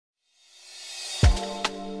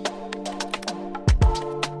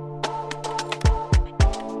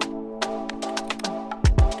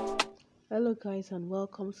Hello guys, and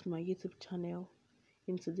welcome to my YouTube channel.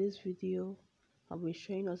 In today's video, I'll be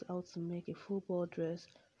showing us how to make a full ball dress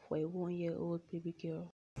for a 1-year-old baby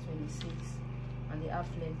girl. 26 and the half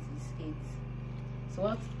length is 8.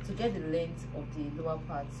 So to get the length of the lower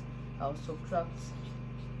part, I'll subtract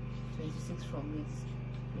 26 from it,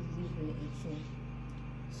 which gives me 18.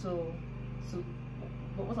 So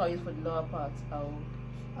what I'll use for the lower part, I'll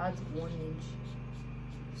add 1 inch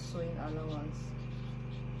sewing allowance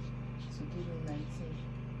to give me 19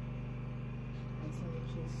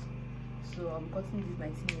 inches. So I'm cutting these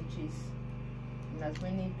 19 inches in as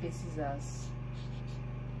many places as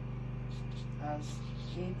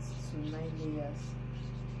 8 to 9 layers.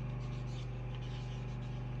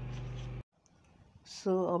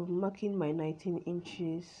 So I'll be marking my 19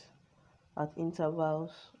 inches at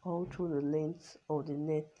intervals all through the length of the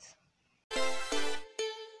net.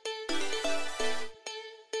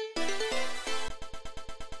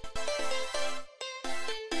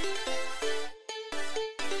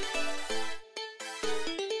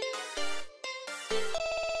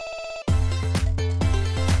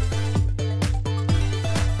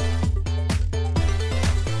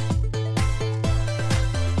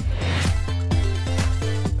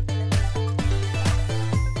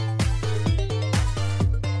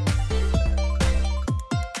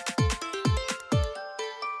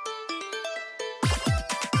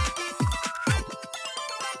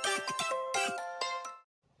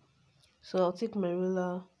 So I'll take my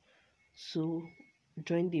ruler to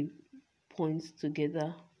join the points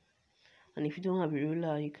together, and if you don't have a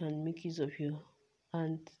ruler, you can make use of your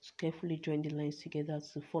hand to carefully join the lines together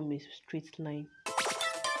to form a straight line.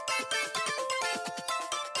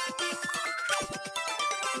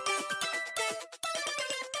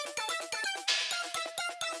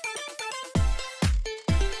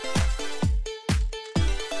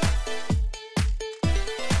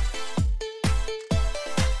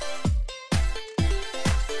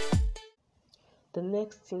 The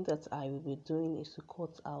next thing that I will be doing is to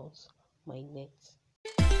cut out my net.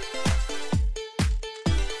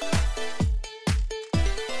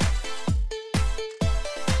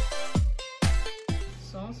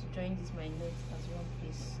 So I want to join this my net as one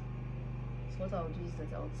piece. So what I'll do is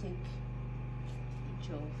that I'll take each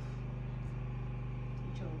of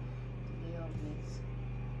the layer of net.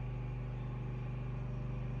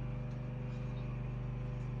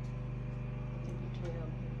 Take each layer of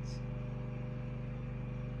net.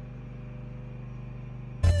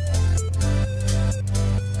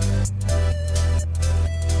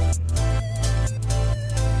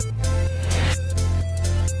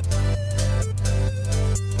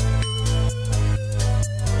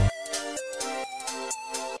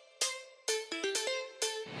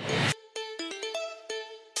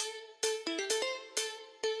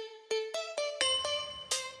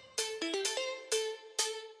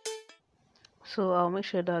 So I'll make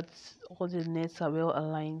sure that all the nets are well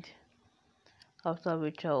aligned, after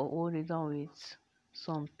which I'll hold it down with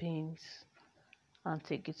some pins and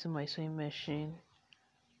take it to my sewing machine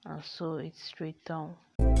and sew it straight down.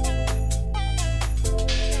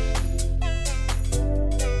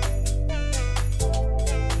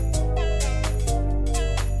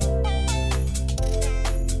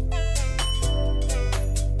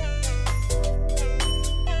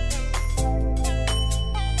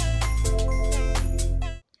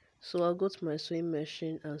 So I'll go to my sewing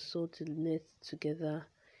machine and sew the net together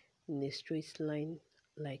in a straight line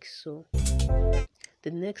like so.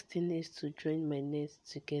 The next thing is to join my net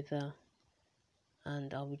together,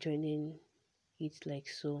 and I'll be joining it like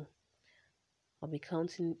so. I'll be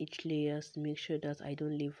counting each layers to make sure that I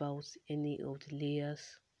don't leave out any of the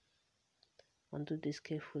layers. I'll do this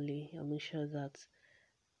carefully. I'll make sure that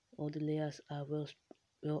all the layers are well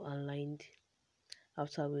aligned,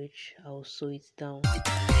 after which I'll sew it down.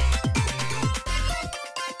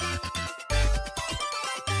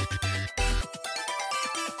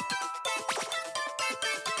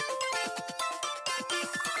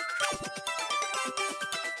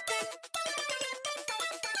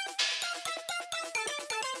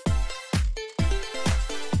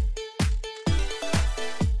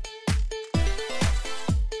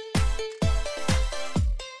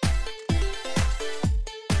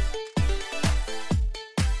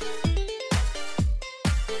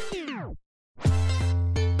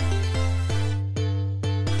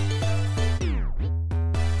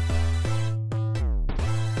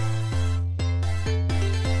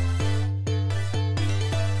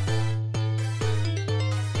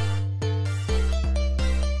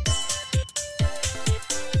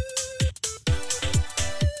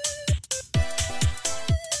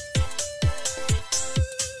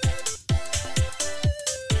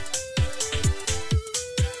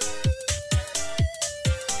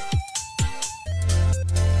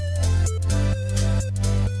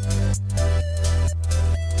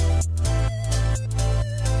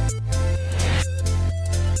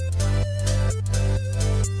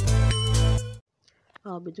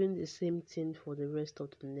 be doing the same thing for the rest of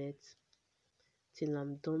the net till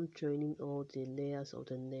I'm done joining all the layers of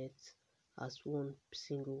the net as one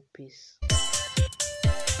single piece.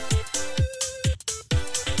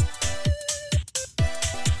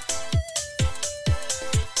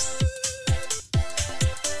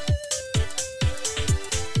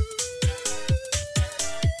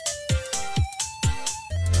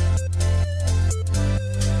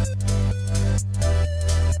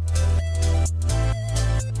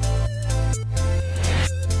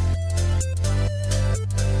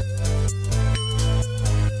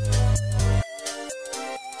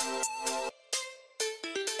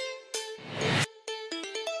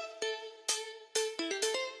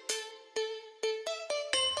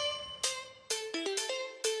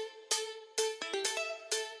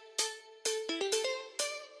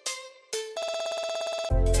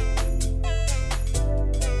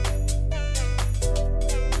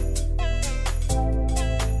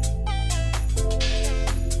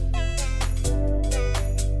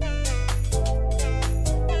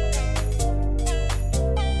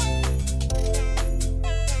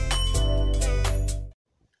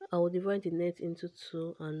 I will divide the net into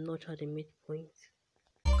two and notch at the midpoint.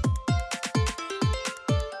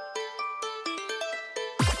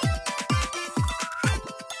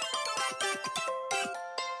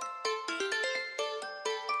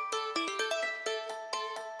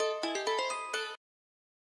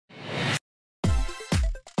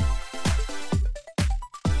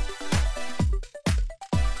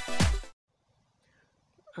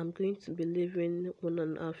 I'm going to be leaving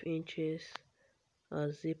 1.5 inches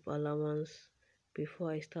as zip allowance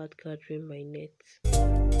before I start gathering my net.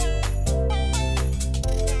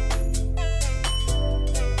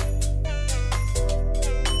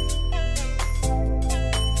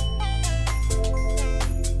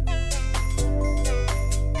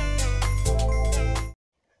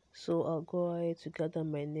 So I'll go ahead to gather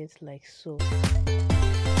my net like so.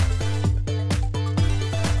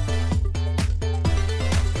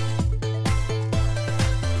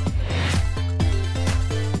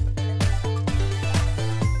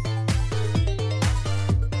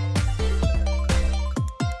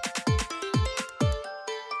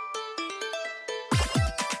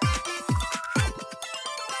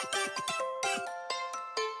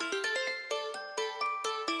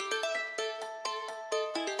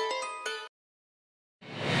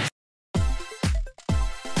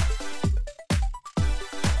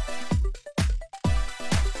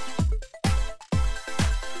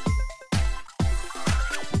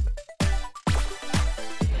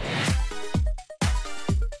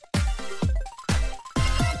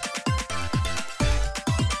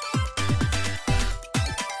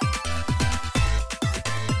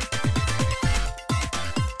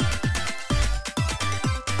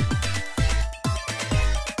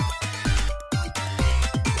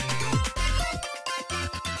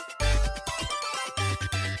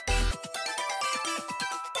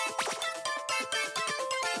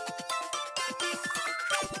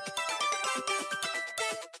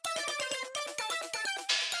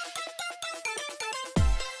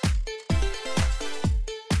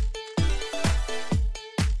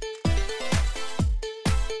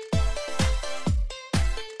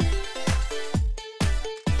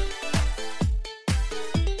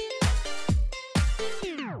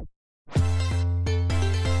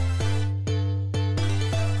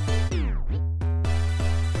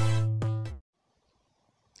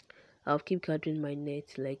 I'll keep gathering my net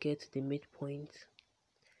till I get to the midpoint.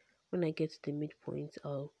 When I get to the midpoint,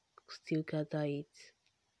 I'll still gather it.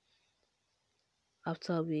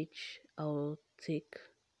 After which, I'll take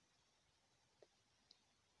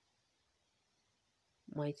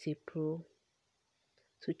my tape rule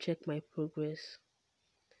to check my progress.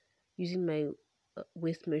 Using my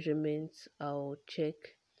waist measurement, I'll check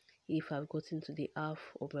if I've gotten to the half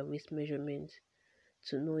of my waist measurement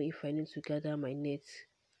to know if I need to gather my net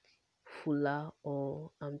fuller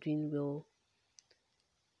or I'm doing well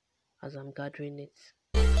as I'm gathering it.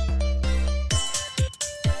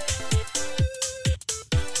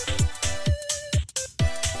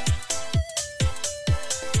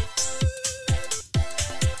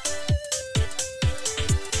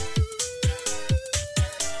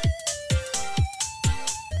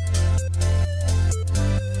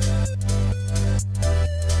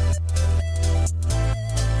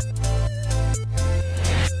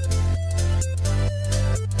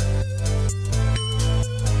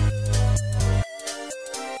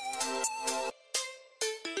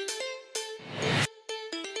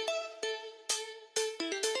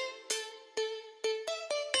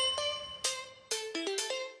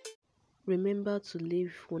 Remember to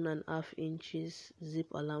leave 1.5 inches zip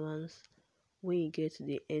allowance when you get to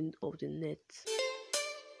the end of the net.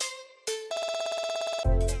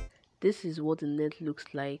 This is what the net looks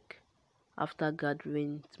like after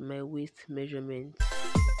gathering to my waist measurement.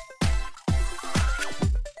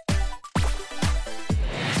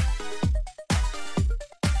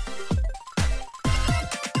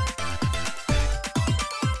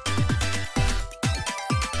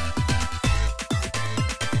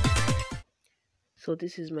 So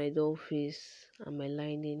this is my doll face and my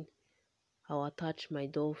lining. I'll attach my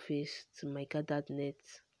doll face to my gathered net.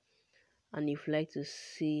 And if you like to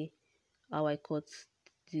see how I cut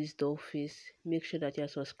this doll face, make sure that you are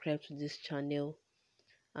subscribed to this channel,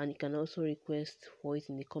 and you can also request for it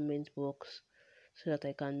in the comment box so that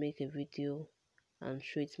I can make a video and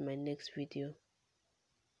show it in my next video.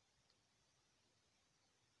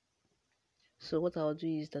 So what I'll do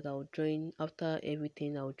is that I'll join, after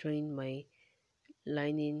everything, I'll join my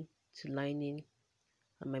lining to lining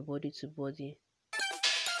and my body to body.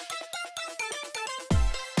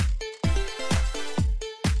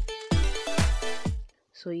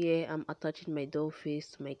 So here I'm attaching my doll face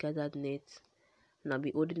to my gathered net, and I'll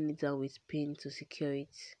be holding it down with pin to secure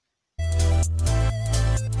it.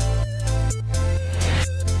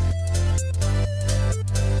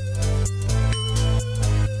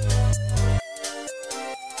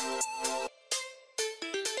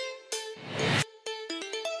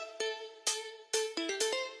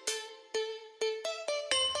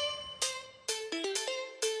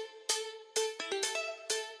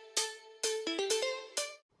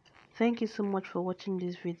 Thank you so much for watching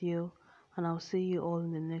this video, and I'll see you all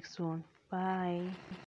in the next one. Bye.